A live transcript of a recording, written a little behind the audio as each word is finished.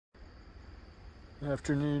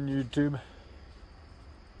Afternoon, YouTube.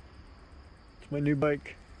 It's my new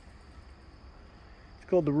bike. It's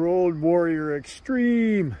called the Road Warrior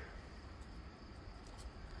Extreme.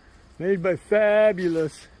 Made by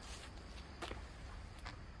Fabulous.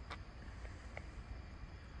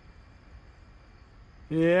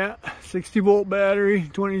 Yeah, 60-volt battery,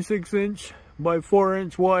 26-inch by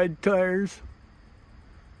 4-inch wide tires,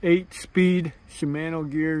 8-speed Shimano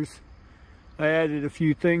gears. I added a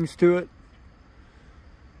few things to it,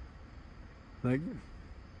 like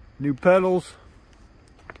new pedals,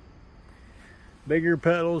 bigger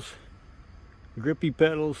pedals, grippy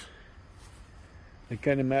pedals. They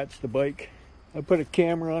kind of match the bike. I put a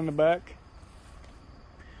camera on the back.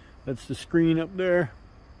 That's the screen up there.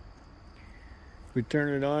 If we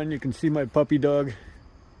turn it on, you can see my puppy dog.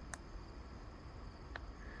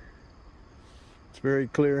 It's very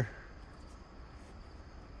clear.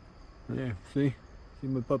 Yeah, see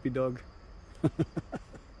my puppy dog.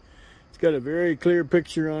 It's got a very clear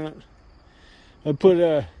picture on it. I put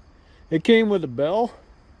it came with a bell.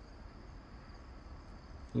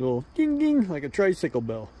 A little ding ding, like a tricycle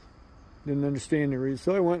bell. Didn't understand the reason,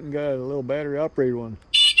 so I went and got a little battery operated one.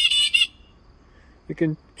 It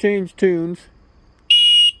can change tunes.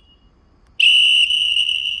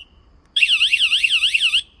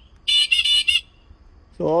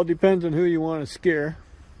 So all depends on who you want to scare.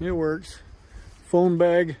 It works. Phone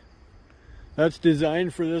bag. That's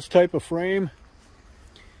designed for this type of frame.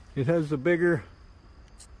 It has the bigger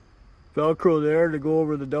Velcro there to go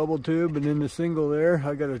over the double tube, and then the single there.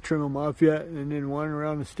 I got to trim them off yet, and then one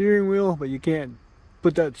around the steering wheel, but you can't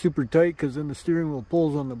put that super tight because then the steering wheel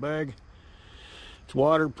pulls on the bag. It's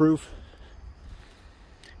waterproof.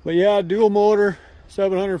 But yeah, dual motor,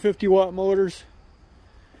 750 watt motors.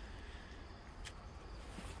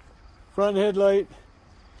 Front headlight.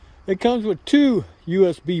 It comes with 2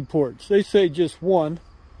 USB ports. They say just one,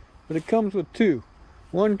 but it comes with 2.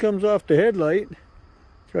 One comes off the headlight.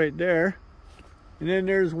 It's right there. And then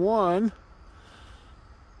there's one.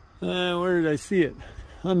 Where did I see it?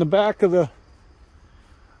 On the back of the,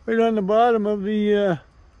 right on the bottom of the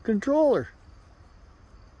controller.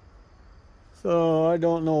 So I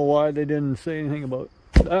don't know why they didn't say anything about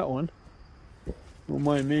that one. Don't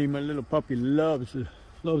mind me, my little puppy loves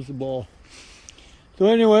the ball. So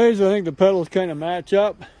anyways, I think the pedals kind of match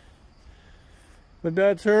up. But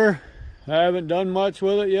that's her. I haven't done much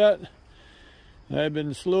with it yet. I've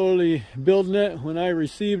been slowly building it. When I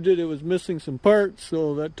received it, it was missing some parts,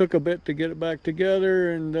 so that took a bit to get it back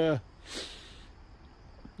together. And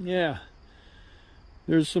yeah,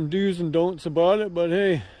 there's some do's and don'ts about it, but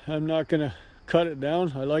hey, I'm not gonna cut it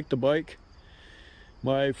down. I like the bike.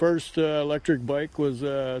 My first electric bike was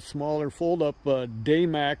a smaller fold-up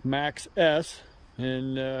Daymak Max S,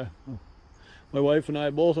 and my wife and I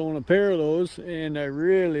both own a pair of those, and I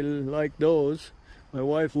really like those. My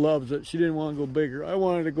wife loves it. She didn't want to go bigger. I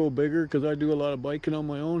wanted to go bigger because I do a lot of biking on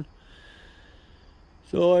my own.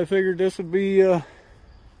 So I figured this would be a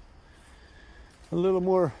little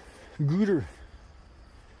more gooder.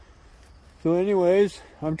 So anyways,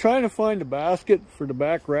 I'm trying to find a basket for the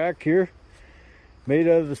back rack here, made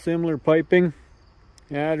out of the similar piping.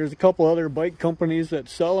 Yeah, there's a couple other bike companies that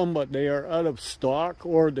sell them, but they are out of stock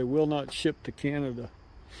or they will not ship to Canada.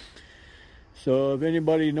 So if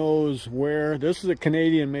anybody knows where, this is a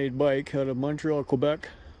Canadian made bike out of Montreal, Quebec,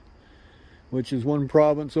 which is one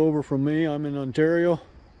province over from me. I'm in Ontario.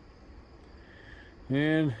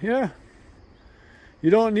 And yeah,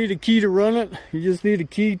 you don't need a key to run it. You just need a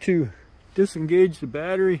key to disengage the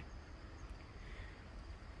battery.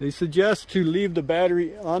 They suggest to leave the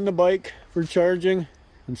battery on the bike for charging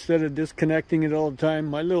instead of disconnecting it all the time.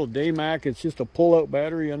 My little Daymak, it's just a pull-out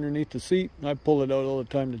battery underneath the seat. I pull it out all the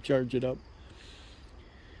time to charge it up.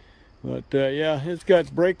 But yeah, it's got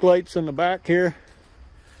brake lights on the back here,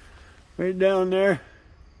 right down there.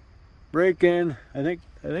 Brake in, I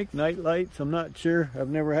think night lights. I'm not sure. I've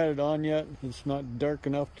never had it on yet. It's not dark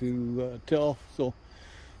enough to tell. So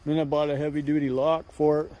then I bought a heavy-duty lock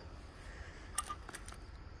for it.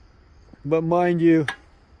 But mind you,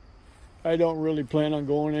 I don't really plan on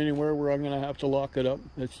going anywhere where I'm going to have to lock it up.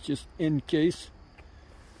 It's just in case.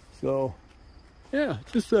 So yeah,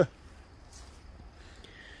 just a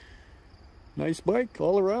nice bike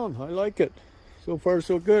all around. I like it. So far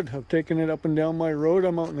so good. I've taken it up and down my road.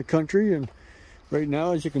 I'm out in the country, and right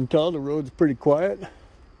now, as you can tell, the road's pretty quiet.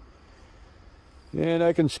 And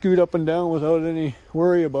I can scoot up and down without any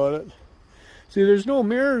worry about it. See, there's no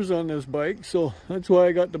mirrors on this bike, so that's why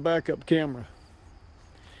I got the backup camera.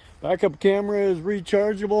 Backup camera is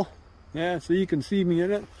rechargeable. Yeah, so you can see me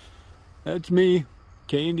in it. That's me,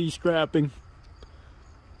 candy scrapping.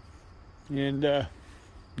 And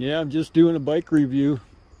yeah, I'm just doing a bike review.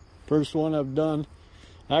 First one I've done.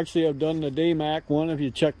 Actually, I've done the Daymak one. If you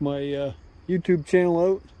check my YouTube channel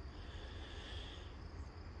out,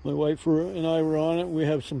 my wife and I were on it. We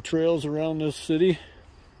have some trails around this city.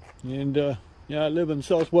 And yeah, I live in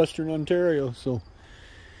southwestern Ontario, so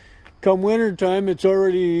come winter time, it's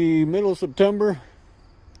already middle of September.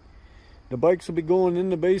 The bikes will be going in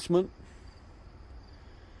the basement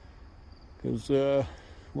because,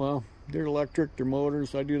 well, they're electric, they're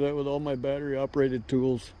motors. I do that with all my battery operated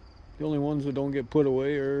tools. The only ones that don't get put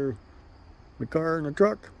away are the car and the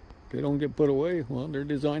truck. They don't get put away. Well, they're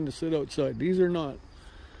designed to sit outside. These are not.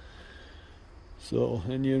 So,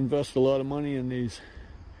 and you invest a lot of money in these.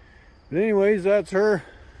 But anyways, that's her,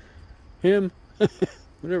 him,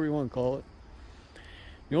 whatever you want to call it.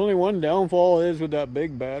 The only one downfall is with that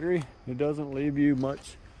big battery, it doesn't leave you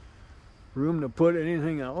much room to put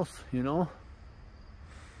anything else, you know.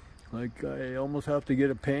 Like, I almost have to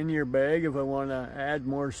get a pannier bag if I want to add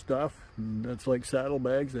more stuff. And that's like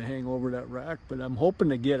saddlebags that hang over that rack. But I'm hoping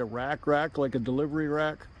to get a rack, like a delivery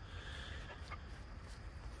rack.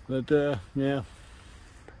 But yeah.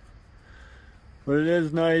 But it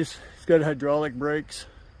is nice. It's got hydraulic brakes,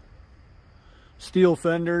 steel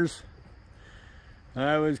fenders.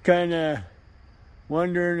 I was kind of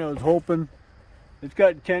wondering, I was hoping, it's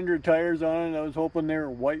got Kendra tires on it. I was hoping they were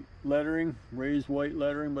white lettering, raised white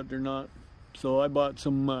lettering, but they're not. So I bought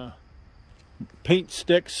some paint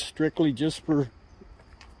sticks strictly just for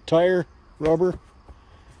tire rubber.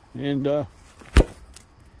 And I'm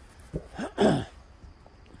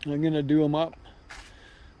gonna do them up.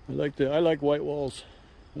 I like white walls.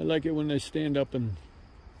 I like it when they stand up and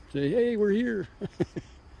say, hey, we're here.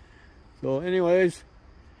 So anyways,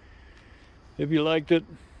 if you liked it,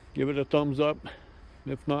 give it a thumbs up.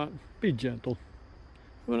 If not, be gentle.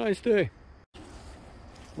 Have a nice day.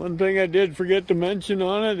 One thing I did forget to mention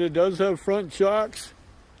on it, it does have front shocks.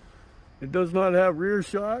 It does not have rear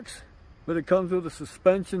shocks, but it comes with a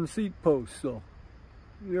suspension seat post, so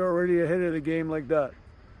you're already ahead of the game like that.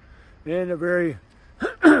 And a very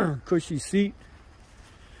cushy seat.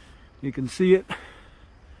 You can see it.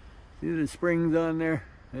 See the springs on there?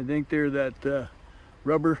 I think they're that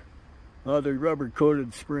rubber. Oh, they're rubber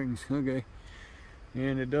coated springs. Okay.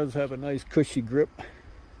 And it does have a nice cushy grip.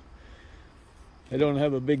 I don't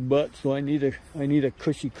have a big butt, so I need a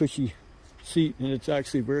cushy seat, and it's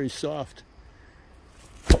actually very soft.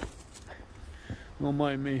 Don't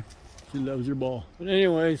mind me. She loves her ball. But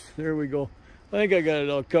anyways, there we go. I think I got it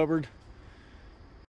all covered.